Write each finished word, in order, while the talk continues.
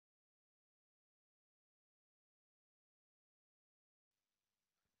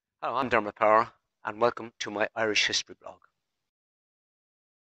Hello, I'm Dermot Power, and welcome to my Irish history blog.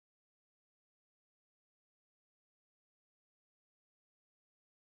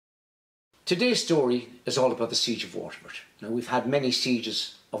 Today's story is all about the Siege of Waterford. Now, we've had many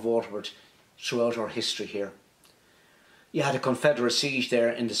sieges of Waterford throughout our history here. You had a Confederate siege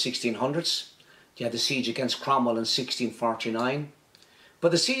there in the 1600s. You had the siege against Cromwell in 1649.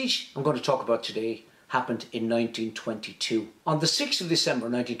 But the siege I'm going to talk about today happened in 1922. On the 6th of December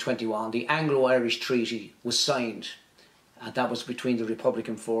 1921, the Anglo-Irish Treaty was signed. That was between the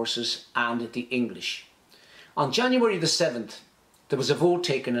Republican forces and the English. On January the 7th, there was a vote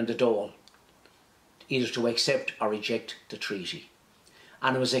taken in the Dáil, either to accept or reject the treaty.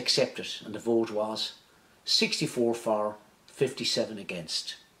 And it was accepted, and the vote was 64 for, 57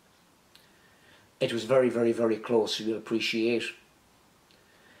 against. It was very, very, very close, you'll appreciate.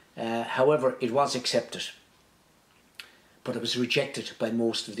 However, it was accepted, but it was rejected by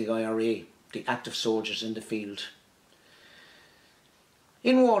most of the IRA, the active soldiers in the field.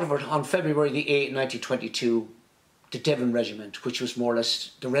 In Waterford, on February the 8th, 1922, the Devon Regiment, which was more or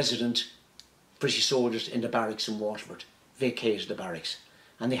less the resident British soldiers in the barracks in Waterford, vacated the barracks,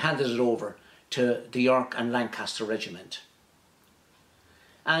 and they handed it over to the York and Lancaster Regiment.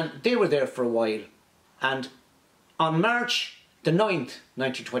 And they were there for a while, and on March the 9th,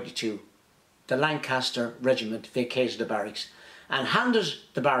 1922, the Lancaster Regiment vacated the barracks and handed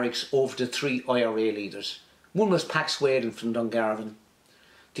the barracks over to three IRA leaders. One was Pax Whalen from Dungarvan,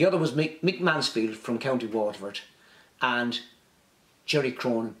 the other was Mick Mansfield from County Waterford, and Jerry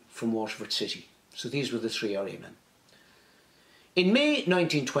Cronin from Waterford City. So these were the three IRA men. In May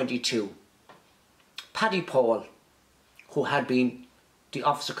 1922, Paddy Paul, who had been the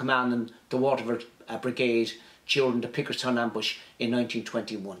officer commanding the Waterford Brigade during the Pickerstown ambush in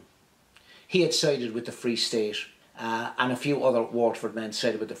 1921. He had sided with the Free State, and a few other Waterford men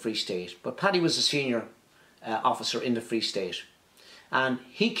sided with the Free State. But Paddy was a senior officer in the Free State, and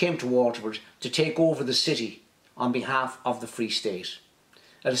he came to Waterford to take over the city on behalf of the Free State.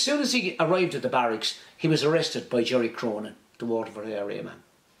 And as soon as he arrived at the barracks, he was arrested by Jerry Cronin, the Waterford IRA man.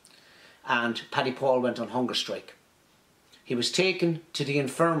 And Paddy Paul went on hunger strike. He was taken to the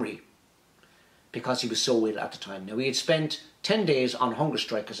infirmary because he was so ill at the time. Now, he had spent 10 days on hunger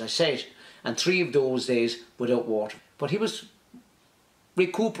strike, as I said, and 3 of those days without water. But he was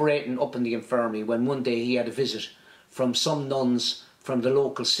recuperating up in the infirmary when one day he had a visit from some nuns from the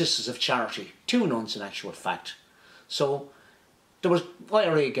local Sisters of Charity. 2 nuns, in actual fact. So there was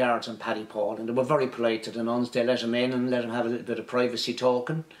IRA guards on Paddy Paul, and they were very polite to the nuns. They let him in and let him have a little bit of privacy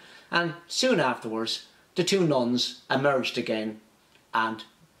talking. And soon afterwards, the 2 nuns emerged again, and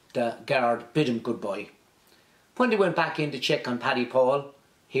the guard bid him goodbye. When they went back in to check on Paddy Paul,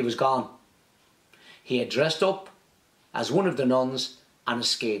 he was gone. He had dressed up as one of the nuns and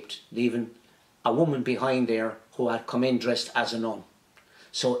escaped, leaving a woman behind there who had come in dressed as a nun.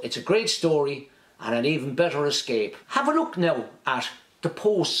 So it's a great story and an even better escape. Have a look now at the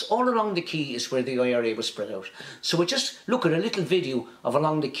posts all along the quay is where the IRA was spread out. So we'll just look at a little video of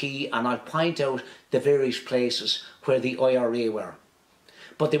along the quay, and I'll point out the various places where the IRA were.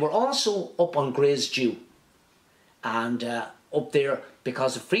 But they were also up on Gray's Dew, and up there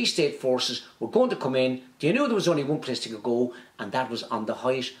because the Free State forces were going to come in. They knew there was only one place to go, and that was on the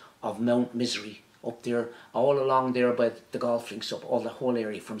height of Mount Misery, up there, all along there by the golf links, up all the whole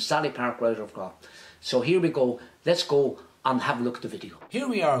area from Sally Park right over. So here we go. Let's go and have a look at the video. Here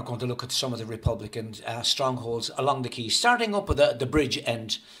we are going to look at some of the Republican strongholds along the quay, starting up at the bridge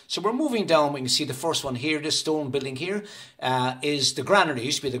end. So we're moving down. We can see the first one here, this stone building here, is the granary. It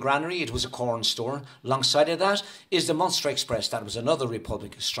used to be the granary. It was a corn store. Alongside of that is the Munster Express. That was another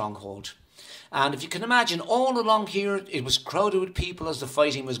Republican stronghold. And if you can imagine, all along here, it was crowded with people as the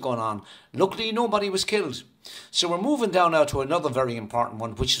fighting was going on. Luckily, nobody was killed. So we're moving down now to another very important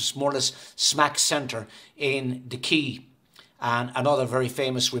one, which is more or less smack centre in the quay, and another very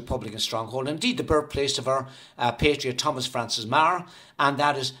famous Republican stronghold, indeed the birthplace of our patriot Thomas Francis Meagher, and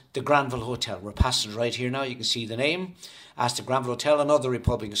that is the Granville Hotel. We're passing right here now, you can see the name as the Granville Hotel, another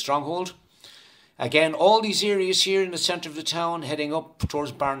Republican stronghold. Again, all these areas here in the centre of the town, heading up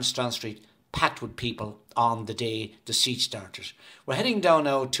towards Barnstrand Street, packed with people on the day the siege started. We're heading down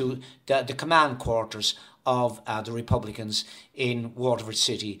now to the command quarters of the Republicans in Waterford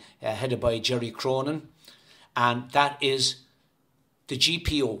City, headed by Jerry Cronin, and that is the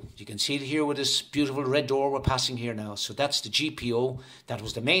GPO. You can see it here with this beautiful red door we're passing here now. So that's the GPO. That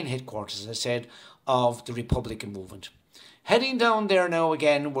was the main headquarters, as I said, of the Republican movement. Heading down there now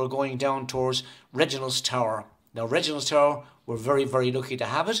again, we're going down towards Reginald's Tower. Now, Reginald's Tower, we're very, very lucky to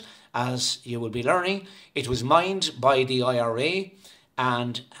have it. As you will be learning, it was mined by the IRA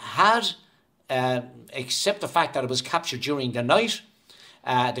and had, except the fact that it was captured during the night,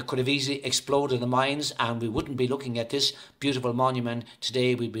 that could have easily exploded in the mines, and we wouldn't be looking at this beautiful monument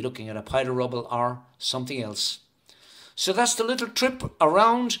today. We'd be looking at a pile of rubble or something else. So that's the little trip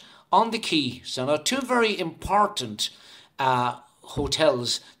around on the quay. So now two very important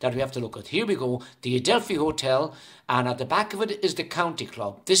hotels that we have to look at. Here we go, the Adelphi Hotel, and at the back of it is the County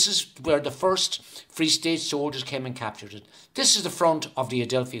Club. This is where the first Free State soldiers came and captured it. This is the front of the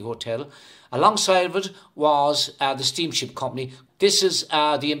Adelphi Hotel. Alongside of it was the Steamship Company. This is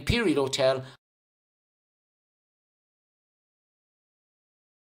the Imperial Hotel.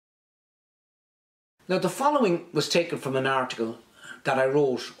 Now the following was taken from an article that I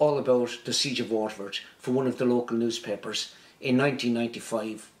wrote all about the Siege of Waterford for one of the local newspapers in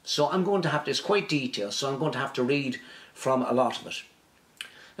 1995. So I'm going to have to, it's quite detailed, so I'm going to have to read from a lot of it.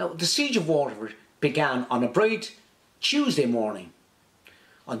 Now the Siege of Waterford began on a bright Tuesday morning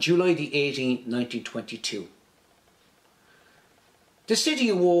on July the 18th, 1922. The city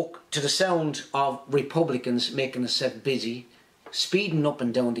awoke to the sound of Republicans making themselves busy, speeding up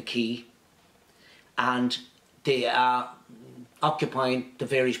and down the quay, and they are occupying the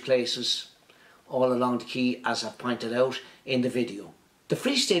various places all along the quay, as I've pointed out in the video. The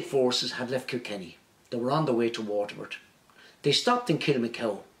Free State forces had left Kilkenny. They were on their way to Waterford. They stopped in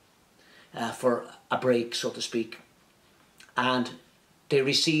Kilmacow for a break, so to speak, and they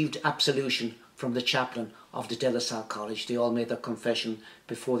received absolution from the chaplain of the De La Salle College. They all made their confession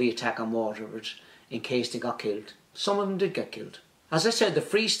before the attack on Waterford in case they got killed. Some of them did get killed. As I said, the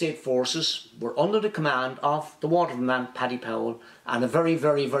Free State forces were under the command of the Waterford man, Paddy Powell, and a very,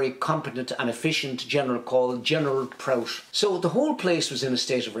 very, very competent and efficient general called General Prout. So the whole place was in a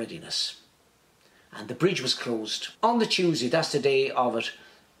state of readiness. And the bridge was closed. On the Tuesday, that's the day of it,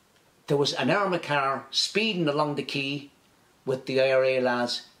 there was an armoured car speeding along the quay with the IRA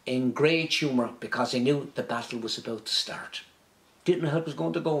lads in great humour because they knew the battle was about to start. Didn't know how it was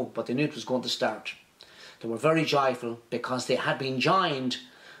going to go, but they knew it was going to start. They were very joyful because they had been joined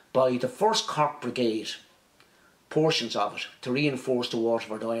by the 1st Cork Brigade, portions of it, to reinforce the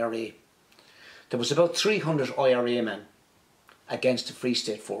Waterford IRA. There was about 300 IRA men against the Free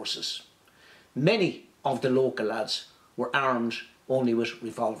State forces. Many of the local lads were armed only with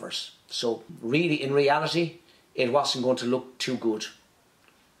revolvers. So really, in reality, it wasn't going to look too good.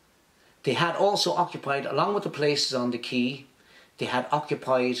 They had also occupied, along with the places on the quay, they had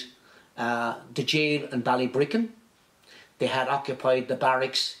occupied the jail in Ballybricken. They had occupied the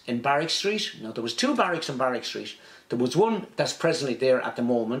barracks in Barrack Street. Now there was 2 barracks in Barrack Street. There was one that's presently there at the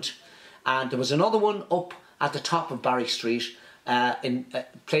moment, and there was another one up at the top of Barrack Street in a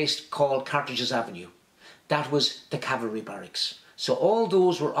place called Cartridge's Avenue. That was the cavalry barracks. So all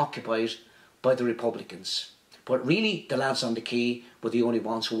those were occupied by the Republicans. But really the lads on the quay were the only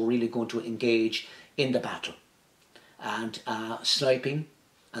ones who were really going to engage in the battle, and sniping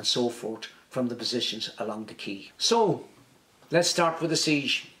and so forth from the positions along the quay. So let's start with the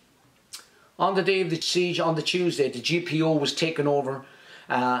siege. On the day of the siege, on the Tuesday, the GPO was taken over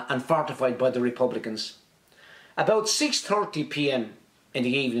and fortified by the Republicans. About 6:30 p.m. in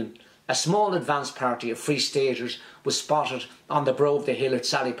the evening, a small advance party of Free Staters was spotted on the brow of the hill at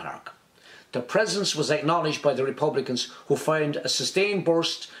Sally Park. Their presence was acknowledged by the Republicans, who fired a sustained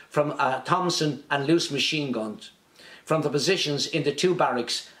burst from Thompson and loose machine guns from the positions in the 2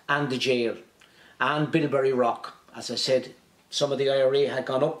 barracks and the jail and Bilberry Rock. As I said, some of the IRA had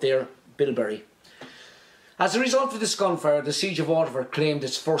gone up there, Bilberry. As a result of this gunfire, the Siege of Waterford claimed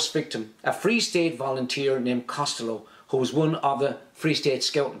its first victim, a Free State volunteer named Costello, who was one of the Free State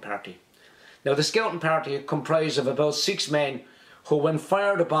Scouting Party. Now the Scouting Party comprised of about 6 men who, when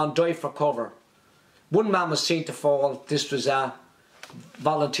fired upon, dive for cover. One man was seen to fall. This was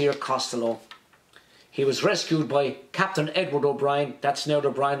volunteer Costello. He was rescued by Captain Edward O'Brien, that's Ned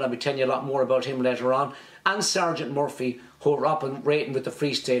O'Brien, I'll be telling you a lot more about him later on, and Sergeant Murphy, who were operating with the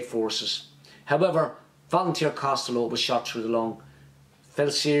Free State forces. However, volunteer Costello was shot through the lung, fell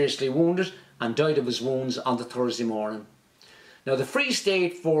seriously wounded and died of his wounds on the Thursday morning. Now the Free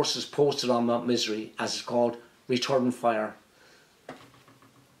State forces posted on Mount Misery, as it's called, returned fire.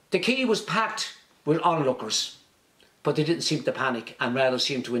 The quay was packed with onlookers, but they didn't seem to panic and rather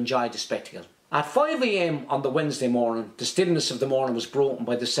seemed to enjoy the spectacle. At 5 a.m. on the Wednesday morning, the stillness of the morning was broken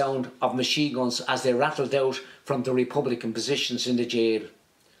by the sound of machine guns as they rattled out from the Republican positions in the jail.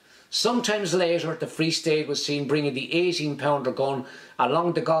 Sometimes later, the Free State was seen bringing the 18-pounder gun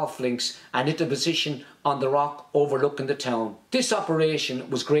along the golf links and into position on the rock overlooking the town. This operation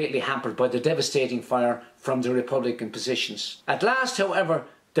was greatly hampered by the devastating fire from the Republican positions. At last, however,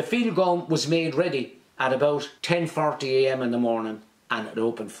 the field gun was made ready at about 10:40 a.m. in the morning, and it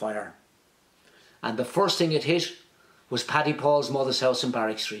opened fire. And the first thing it hit was Paddy Paul's mother's house in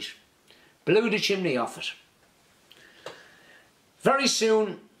Barrack Street. Blew the chimney off it. Very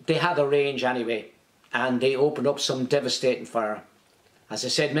soon they had a range anyway, and they opened up some devastating fire. As I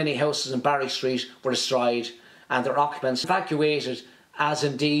said, many houses in Barrack Street were destroyed and their occupants evacuated, as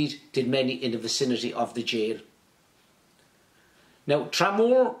indeed did many in the vicinity of the jail. Now,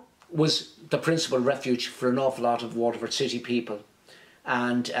 Tramore was the principal refuge for an awful lot of Waterford City people,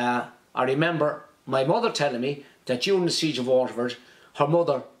 and I remember my mother telling me that during the siege of Waterford, her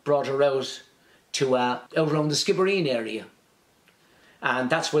mother brought her out to out around the Skibbereen area, and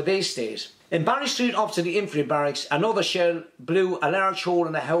that's where they stayed. In Barrack Street, opposite the infantry barracks, another shell blew a large hole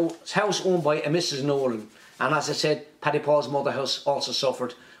in a house owned by a Mrs. Nolan, and as I said, Paddy Paul's mother house also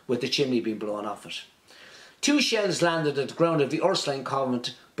suffered with the chimney being blown off it. 2 shells landed at the ground of the Ursuline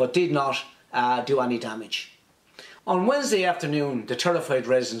convent but did not do any damage. On Wednesday afternoon, the terrified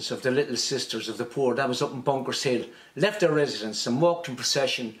residents of the Little Sisters of the Poor, that was up in Bunkers Hill, left their residence and walked in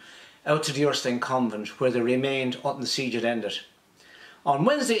procession out to the Ursuline convent, where they remained until the siege had ended. On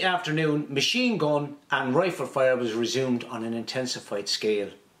Wednesday afternoon, machine gun and rifle fire was resumed on an intensified scale,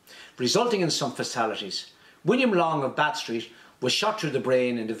 resulting in some fatalities. William Long of Bat Street was shot through the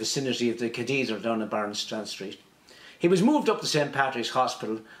brain in the vicinity of the cathedral down in Barnstrand Street. He was moved up to St Patrick's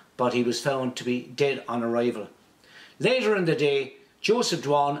Hospital, but he was found to be dead on arrival. Later in the day, Joseph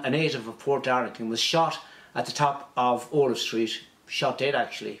Dwan, a native of Port Darlington, was shot at the top of Olive Street, shot dead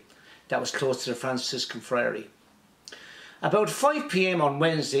actually. That was close to the Franciscan Friary. About 5 p.m. on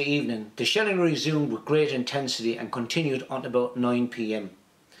Wednesday evening, the shelling resumed with great intensity and continued on about 9 p.m.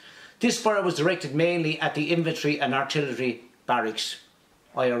 This fire was directed mainly at the infantry and artillery barracks,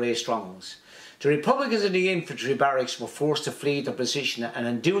 IRA strongholds. The Republicans in the infantry barracks were forced to flee their position, and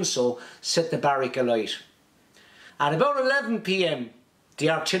in doing so set the barrack alight. At about 11 p.m, the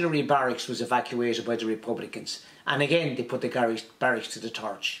artillery barracks was evacuated by the Republicans, and again they put the barracks to the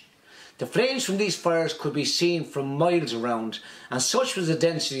torch. The flames from these fires could be seen from miles around, and such was the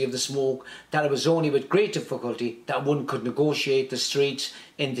density of the smoke that it was only with great difficulty that one could negotiate the streets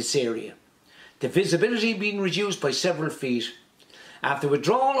in this area, the visibility being reduced by several feet. After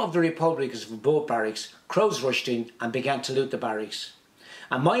withdrawal of the Republicans from both barracks, crowds rushed in and began to loot the barracks.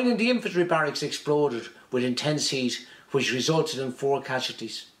 A mine in the infantry barracks exploded with intense heat, which resulted in 4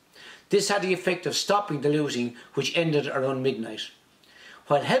 casualties. This had the effect of stopping the looting, which ended around midnight.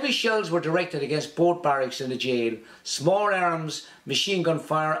 While heavy shells were directed against both barracks in the jail, small arms, machine gun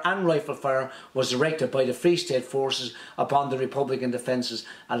fire and rifle fire was directed by the Free State forces upon the Republican defences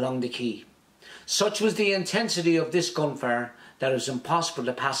along the quay. Such was the intensity of this gunfire that it was impossible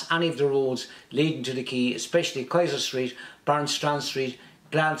to pass any of the roads leading to the quay, especially Kaiser Street, Barnstrand Street,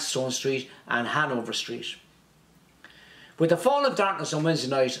 Gladstone Street and Hanover Street. With the fall of darkness on Wednesday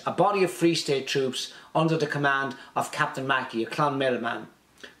night, a body of Free State troops under the command of Captain Mackey, a Clonmel man,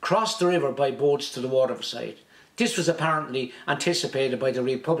 crossed the river by boats to the Waterford side. This was apparently anticipated by the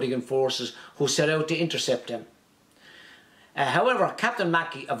Republican forces who set out to intercept them. However, Captain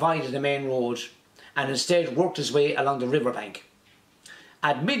Mackey avoided the main road and instead worked his way along the riverbank.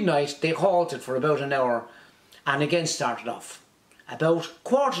 At midnight they halted for about an hour and again started off. About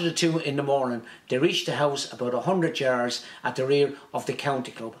 1:45 in the morning, they reached the house about 100 yards at the rear of the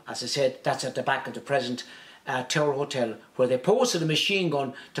County Club. As I said, that's at the back of the present Tower Hotel, where they posted a machine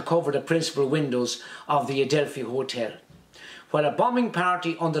gun to cover the principal windows of the Adelphi Hotel. While a bombing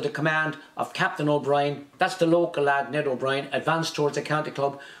party under the command of Captain O'Brien, that's the local lad Ned O'Brien, advanced towards the County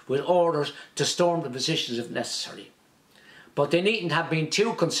Club with orders to storm the positions if necessary. But they needn't have been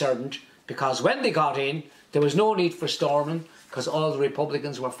too concerned, because when they got in, there was no need for storming, because all the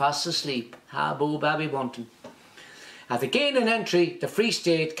Republicans were fast asleep. Ha boo babby bunting. At the gain and entry, the Free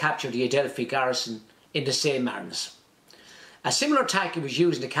State captured the Adelphi garrison in the same manner. A similar tactic was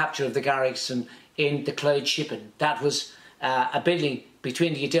used in the capture of the garrison in the Clyde Shipping. That was a building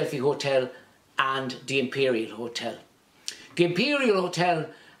between the Adelphi Hotel and the Imperial Hotel. The Imperial Hotel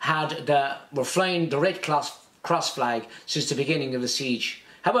were flying the Red Cross flag since the beginning of the siege.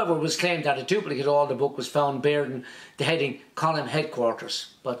 However, it was claimed that a duplicate of the book was found bearing the heading Column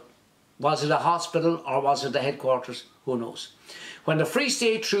Headquarters. But was it a hospital or was it the headquarters? Who knows? When the Free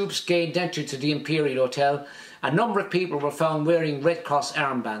State troops gained entry to the Imperial Hotel, a number of people were found wearing Red Cross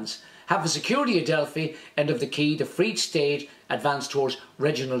armbands. Having secured the Adelphi end of the quay, the Free State advanced towards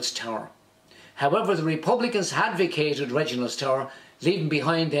Reginald's Tower. However, the Republicans had vacated Reginald's Tower, leaving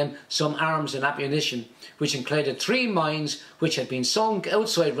behind them some arms and ammunition, which included 3 mines which had been sunk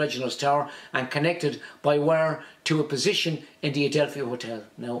outside Reginald's Tower and connected by wire to a position in the Adelphi Hotel.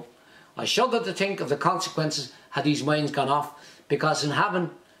 Now, I shudder to think of the consequences had these mines gone off, because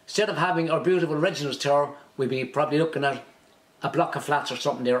instead of having our beautiful Reginald's Tower, we'd be probably looking at a block of flats or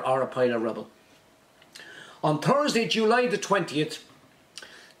something there, or a pile of rubble. On Thursday, July the 20th,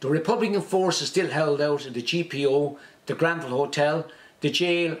 the Republican forces still held out at the GPO, the Granville Hotel, the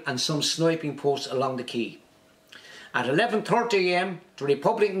jail and some sniping posts along the quay. At 11:30 AM, the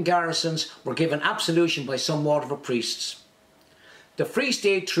Republican garrisons were given absolution by some Waterford priests. The Free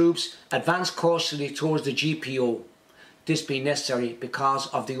State troops advanced cautiously towards the GPO, this being necessary because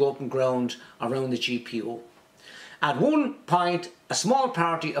of the open ground around the GPO. At one point, a small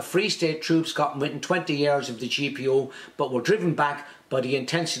party of Free State troops got within 20 yards of the GPO, but were driven back by the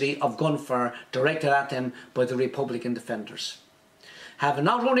intensity of gunfire directed at them by the Republican defenders. Having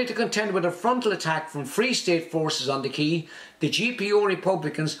not only to contend with a frontal attack from Free State forces on the quay, the GPO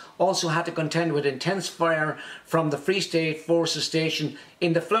Republicans also had to contend with intense fire from the Free State forces stationed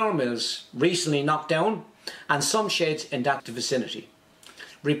in the flour mills, recently knocked down, and some sheds in that vicinity.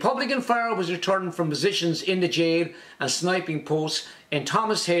 Republican fire was returned from positions in the jail and sniping posts in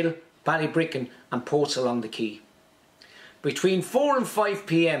Thomas Hill, Ballybricken and posts along the quay. Between 4 and 5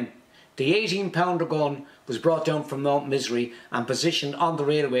 PM, the 18-pounder gun was brought down from Mount Misery and positioned on the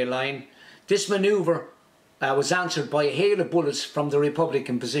railway line. This manoeuvre was answered by a hail of bullets from the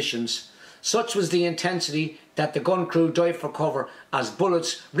Republican positions. Such was the intensity that the gun crew dived for cover as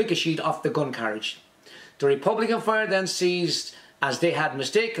bullets ricocheted off the gun carriage. The Republican fire then ceased as they had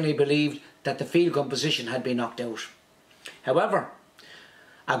mistakenly believed that the field gun position had been knocked out. However,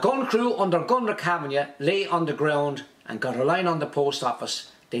 a gun crew under Gunner Kavanagh lay on the ground and got a line on the post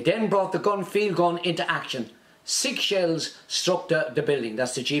office. They then brought the field gun into action. 6 shells struck the building,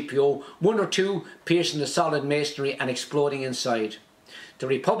 that's the GPO, 1 or 2 piercing the solid masonry and exploding inside. The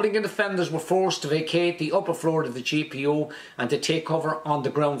Republican defenders were forced to vacate the upper floor of the GPO and to take cover on the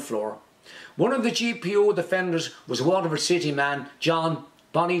ground floor. One of the GPO defenders was Waterford City man John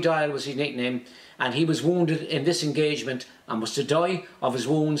Bonnie Dial was his nickname, and he was wounded in this engagement and was to die of his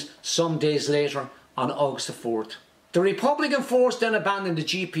wounds some days later on August the 4th. The Republican force then abandoned the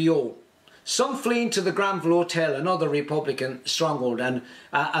GPO, some fleeing to the Granville Hotel, another Republican stronghold, and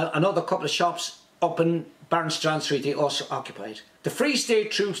another couple of shops up in Barnstrand Street they also occupied. The Free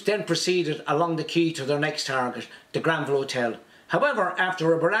State troops then proceeded along the quay to their next target, the Granville Hotel. However,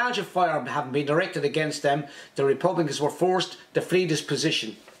 after a barrage of fire having been directed against them, the Republicans were forced to flee this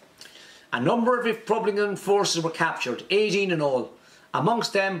position. A number of Republican forces were captured, 18 in all.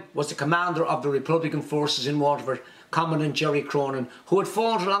 Amongst them was the commander of the Republican forces in Waterford, Commandant Jerry Cronin, who had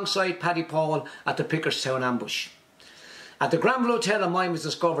fought alongside Paddy Powell at the Pickerstown ambush. At the Granville Hotel, a mine was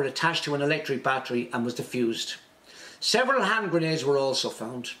discovered attached to an electric battery and was defused. Several hand grenades were also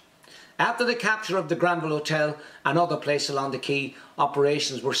found. After the capture of the Granville Hotel and other places along the quay,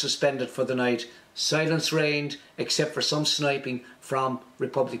 operations were suspended for the night. Silence reigned except for some sniping from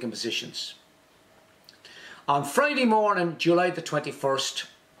Republican positions. On Friday morning, July the 21st,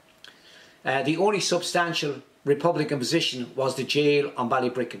 the only substantial Republican position was the jail on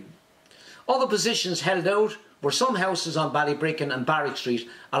Ballybricken. Other positions held out were some houses on Ballybricken and Barrack Street,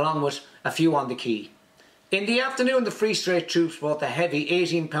 along with a few on the quay. In the afternoon, the Free State troops brought the heavy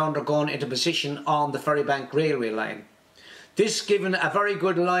 18-pounder gun into position on the Ferrybank railway line. This given a very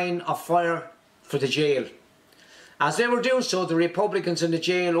good line of fire for the jail. As they were doing so, the Republicans in the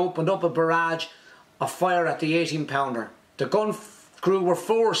jail opened up a barrage of fire at the 18-pounder. The gun crew were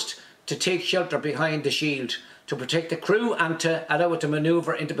forced to take shelter behind the shield to protect the crew and to allow it to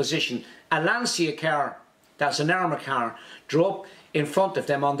manoeuvre into position. A Lancia car, that's an armour car, drove up in front of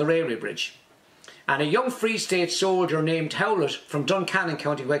them on the railway bridge. And a young Free State soldier named Howlett from Duncannon,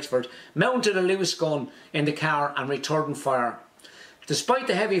 County Wexford, mounted a loose gun in the car and returned fire, despite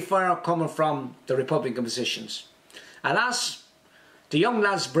the heavy fire coming from the Republican positions. Alas, the young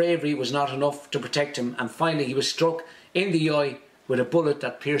lad's bravery was not enough to protect him, and finally he was struck in the eye with a bullet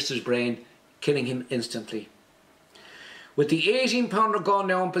that pierced his brain, killing him instantly. With the 18-pounder gun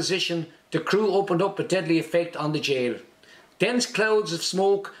now in position, the crew opened up with deadly effect on the jail. Dense clouds of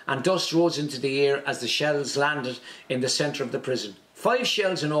smoke and dust rose into the air as the shells landed in the centre of the prison. 5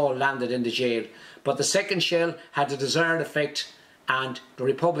 shells in all landed in the jail, but the second shell had the desired effect and the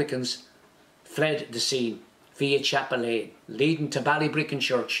Republicans fled the scene via Chapel Lane, leading to Ballybricken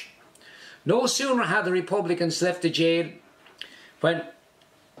Church. No sooner had the Republicans left the jail when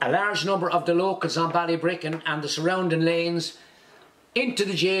a large number of the locals on Ballybricken and the surrounding lanes into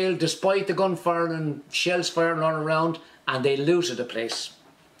the jail, despite the gunfire and shells firing all around, and they looted the place.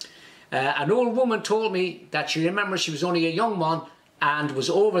 An old woman told me that she remembers she was only a young one and was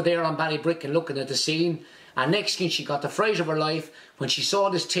over there on Ballybricken looking at the scene, And next thing, she got the fright of her life when she saw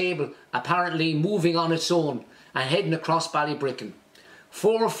this table apparently moving on its own and heading across Ballybricken.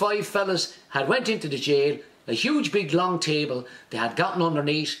 4 or 5 fellas had went into the jail, a huge big long table. They had gotten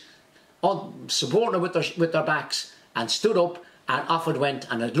underneath, supporting it with their backs, and stood up, and off it went,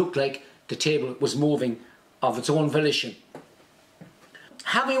 and it looked like the table was moving of its own volition.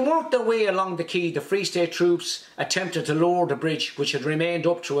 Having worked their way along the quay, the Free State troops attempted to lower the bridge, which had remained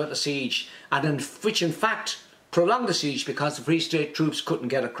up throughout the siege, and which in fact prolonged the siege because the Free State troops couldn't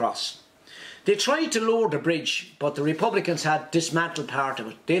get across. They tried to lower the bridge, but the Republicans had dismantled part of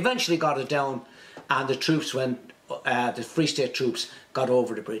it. They eventually got it down, and the the Free State troops got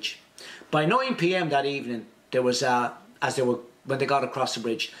over the bridge. By 9 p.m. that evening, there was when they got across the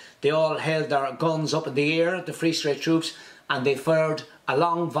bridge, they all held their guns up in the air, the Free State troops, and they fired a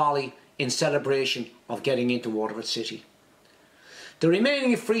long volley in celebration of getting into Waterford City. The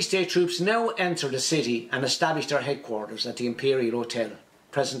remaining Free State troops now entered the city and established their headquarters at the Imperial Hotel,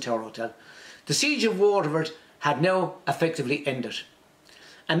 present Tower Hotel. The siege of Waterford had now effectively ended.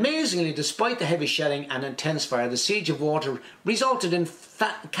 Amazingly, despite the heavy shelling and intense fire, the siege of Waterford resulted in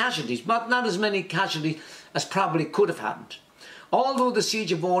casualties, but not as many casualties as probably could have happened. Although the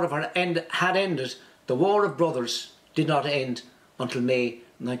siege of Waterford had ended, the War of Brothers did not end until May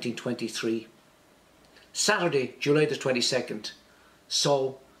 1923. Saturday, July the 22nd,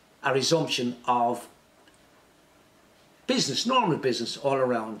 saw a resumption of business, normal business all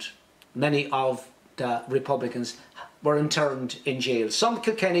around. Many of the Republicans were interned in jail. Some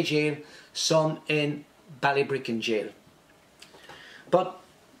Kilkenny jail, some in Ballybricken jail. But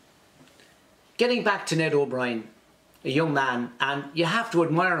getting back to Ned O'Brien, a young man, and you have to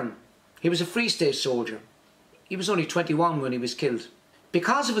admire him. He was a Free State soldier. He was only 21 when he was killed.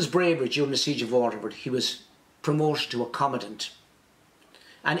 Because of his bravery during the siege of Waterford, he was promoted to a commandant.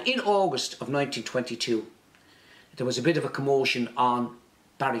 And in August of 1922, there was a bit of a commotion on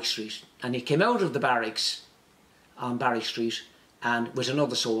Barrack Street, and he came out of the barracks on Barrack Street and with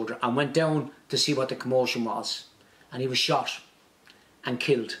another soldier and went down to see what the commotion was, and he was shot and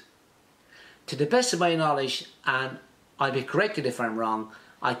killed. To the best of my knowledge, and I'll be corrected if I'm wrong,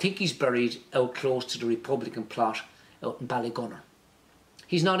 I think he's buried out close to the Republican plot out in Ballygunner.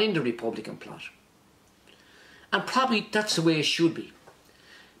 He's not in the Republican plot. And probably that's the way it should be,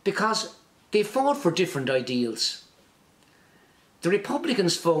 because they fought for different ideals. The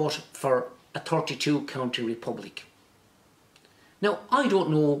Republicans fought for a 32-county republic. Now, I don't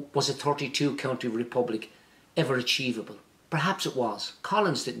know, was a 32-county republic ever achievable? Perhaps it was.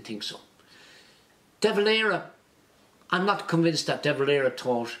 Collins didn't think so. De Valera, I'm not convinced that De Valera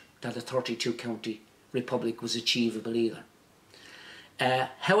thought that a 32-county republic was achievable either.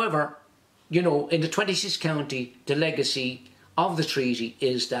 However, you know, in the 26th county, the legacy of the treaty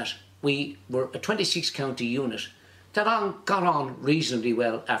is that we were a 26-county unit that got on reasonably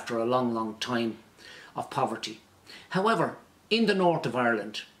well after a long, long time of poverty. However, in the north of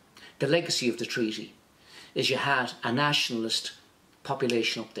Ireland, the legacy of the treaty is you had a nationalist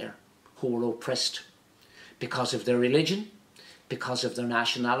population up there who were oppressed because of their religion, because of their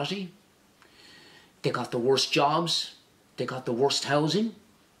nationality. They got the worst jobs, they got the worst housing.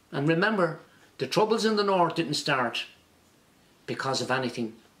 And remember, the troubles in the north didn't start because of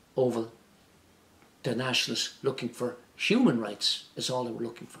anything over the nationalists looking for human rights is all they were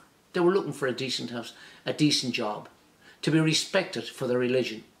looking for. They were looking for a decent house, a decent job, to be respected for their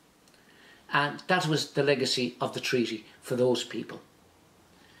religion. And that was the legacy of the treaty for those people.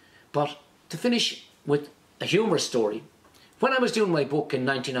 But to finish with a humorous story, when I was doing my book in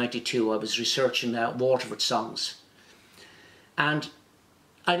 1992, I was researching Waterford songs. And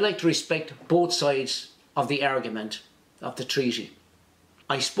I'd like to respect both sides of the argument of the treaty.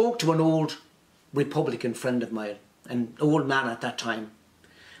 I spoke to an old Republican friend of mine, an old man at that time,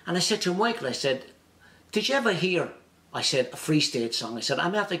 and I said to him, Michael, I said, did you ever hear, I said, a Free State song? I said,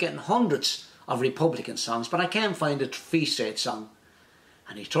 I'm after getting hundreds of Republican songs, but I can't find a Free State song.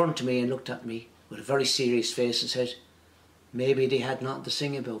 And he turned to me and looked at me with a very serious face and said, maybe they had nothing to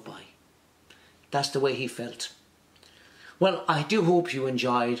sing about, boy. That's the way he felt. Well, I do hope you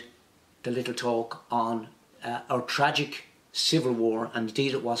enjoyed the little talk on our tragic Civil War, and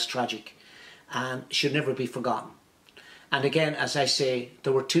indeed it was tragic, and should never be forgotten. And again, as I say,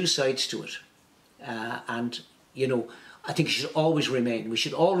 there were two sides to it. And, you know, I think it should always remain. We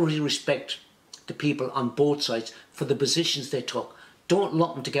should always respect the people on both sides for the positions they took. Don't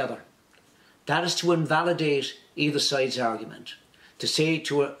lump them together. That is to invalidate either side's argument. To say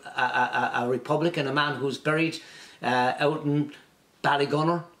to a Republican, a man who's buried out in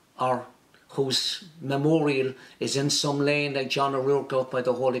Ballygunner or whose memorial is in some lane, like John O'Rourke out by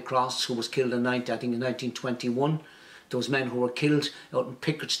the Holy Cross, who was killed in, I think, in 1921. Those men who were killed out in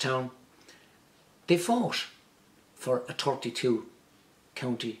Pickettstown, they fought for a 32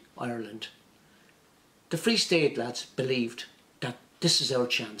 county Ireland. The Free State lads believed that this is our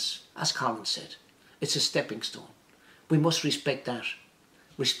chance. As Colin said, it's a stepping stone. We must respect that.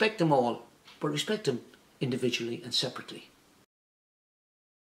 Respect them all, but respect them individually and separately.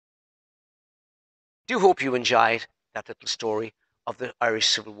 Do hope you enjoyed that little story of the Irish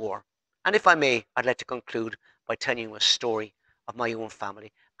Civil War. And if I may, I'd like to conclude by telling you a story of my own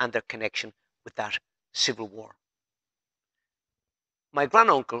family and their connection with that Civil War. My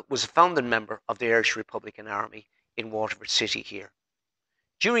granduncle was a founding member of the Irish Republican Army in Waterford City here.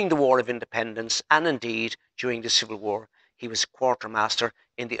 During the War of Independence, and indeed during the Civil War, he was quartermaster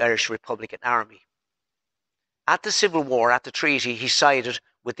in the Irish Republican Army. At the Civil War, at the treaty, he sided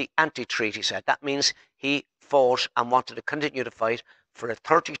with the anti-treaty side. That means he fought and wanted to continue to fight for a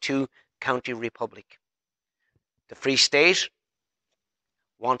 32-county republic. The Free State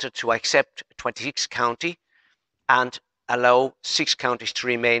wanted to accept a 26-county and allow 6 counties to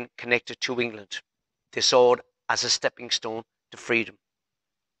remain connected to England. They saw it as a stepping stone to freedom.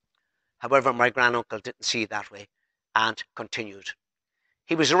 However, my granduncle didn't see it that way and continued.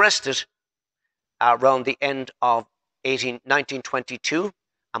 He was arrested around the end of 1922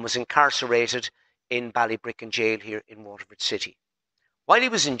 and was incarcerated in Ballybricken jail here in Waterford City. While he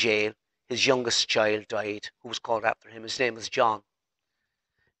was in jail, his youngest child died, who was called after him. His name was John.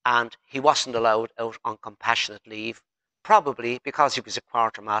 And he wasn't allowed out on compassionate leave, probably because he was a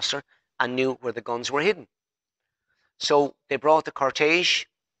quartermaster and knew where the guns were hidden. So they brought the cortege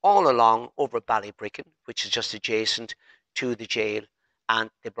all along over Ballybricken, which is just adjacent to the jail,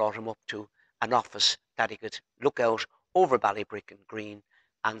 and they brought him up to an office that he could look out over Ballybricken Green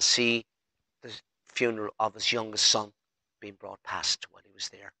and see the funeral of his youngest son being brought past while he was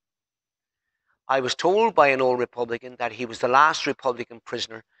there. I was told by an old Republican that he was the last Republican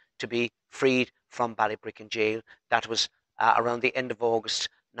prisoner to be freed from Ballybricken jail. That was around the end of August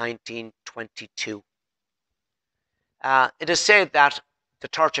 1922. It is said that the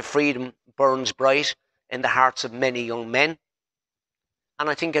torch of freedom burns bright in the hearts of many young men. And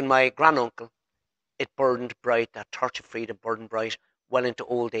I think in my granduncle, it burned bright, that torch of freedom burned bright well into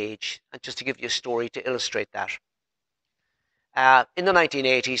old age. And just to give you a story to illustrate that. In the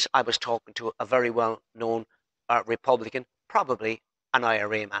 1980s, I was talking to a very well-known Republican, probably an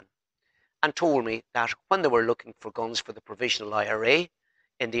IRA man, and told me that when they were looking for guns for the provisional IRA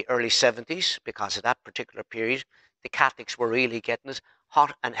in the early 70s, because of that particular period, the Catholics were really getting it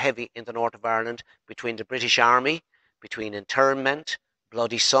hot and heavy in the north of Ireland between the British Army, between internment,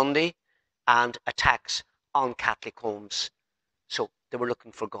 Bloody Sunday, and attacks on Catholic homes. So they were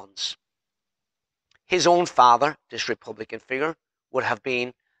looking for guns. His own father, this Republican figure, would have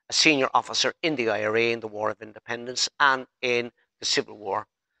been a senior officer in the IRA in the War of Independence and in the Civil War.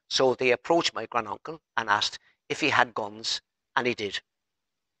 So they approached my granduncle and asked if he had guns, and he did.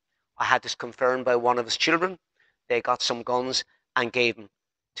 I had this confirmed by one of his children. They got some guns and gave them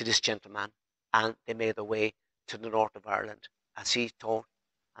to this gentleman, and they made their way to the north of Ireland, as he thought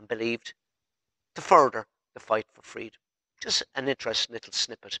and believed, to further the fight for freedom. Just an interesting little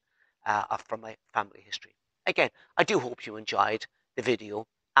snippet from my family history. Again, I do hope you enjoyed the video,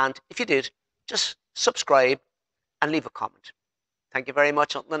 and if you did, just subscribe and leave a comment. Thank you very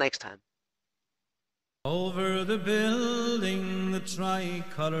much. Until the next time. Over the building the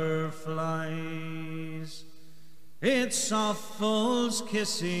tricolour flies, its soft folds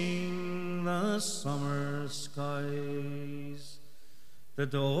kissing the summer skies. The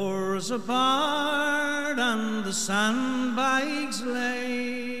doors are barred and the sandbags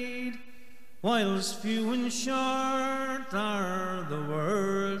laid, whilst few and short are the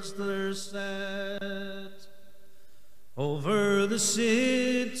words that are said. Over the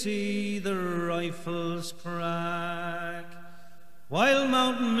city the rifles crack, while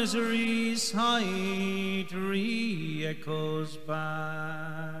mountain misery's height re-echoes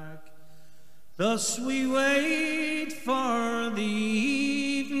back. Thus we wait for the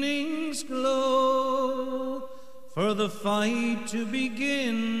evening's glow, for the fight to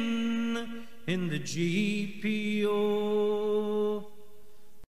begin in the GPO.